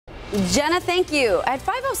Jenna, thank you. At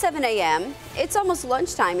 5:07 a.m., it's almost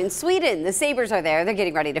lunchtime in Sweden. The Sabres are there. They're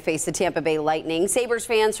getting ready to face the Tampa Bay Lightning. Sabres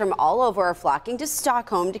fans from all over are flocking to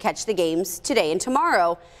Stockholm to catch the games today and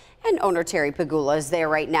tomorrow. And owner Terry Pegula is there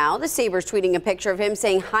right now. The Sabres tweeting a picture of him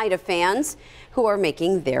saying hi to fans who are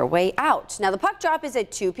making their way out. Now, the puck drop is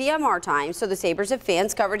at 2 p.m. our time, so the Sabres have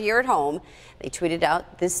fans covered here at home. They tweeted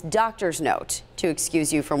out this doctor's note to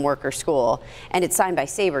excuse you from work or school, and it's signed by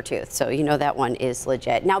Sabretooth, so you know that one is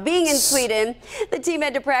legit. Now, being in Sweden, the team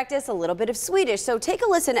had to practice a little bit of Swedish, so take a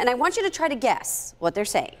listen, and I want you to try to guess what they're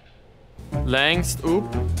saying. Längst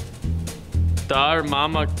upp, där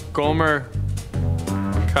mamma kommer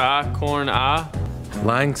kakorna.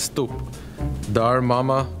 Längst upp, där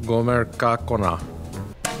mamma gömmer kakorna.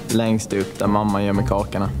 Längst upp, där mamma gömmer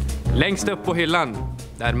kakorna. Längst upp på hyllan,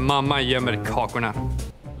 där mamma gömmer kakorna.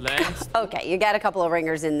 Okay, you got a couple of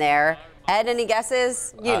ringers in there. Ed, any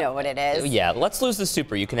guesses? You know what it is. Yeah, let's lose the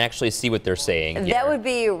super. You can actually see what they're saying here. That would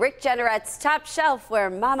be Rick Jenneret's Top Shelf, where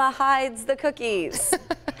Mama hides the cookies.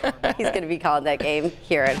 He's going to be calling that game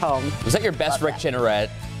here at home. Was that your best Rick Jenneret?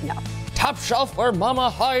 No. Top Shelf, where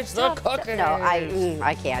Mama hides the cookies. No,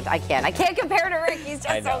 I can't. I can't compare to Rick. He's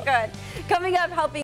just so good. Coming up, helping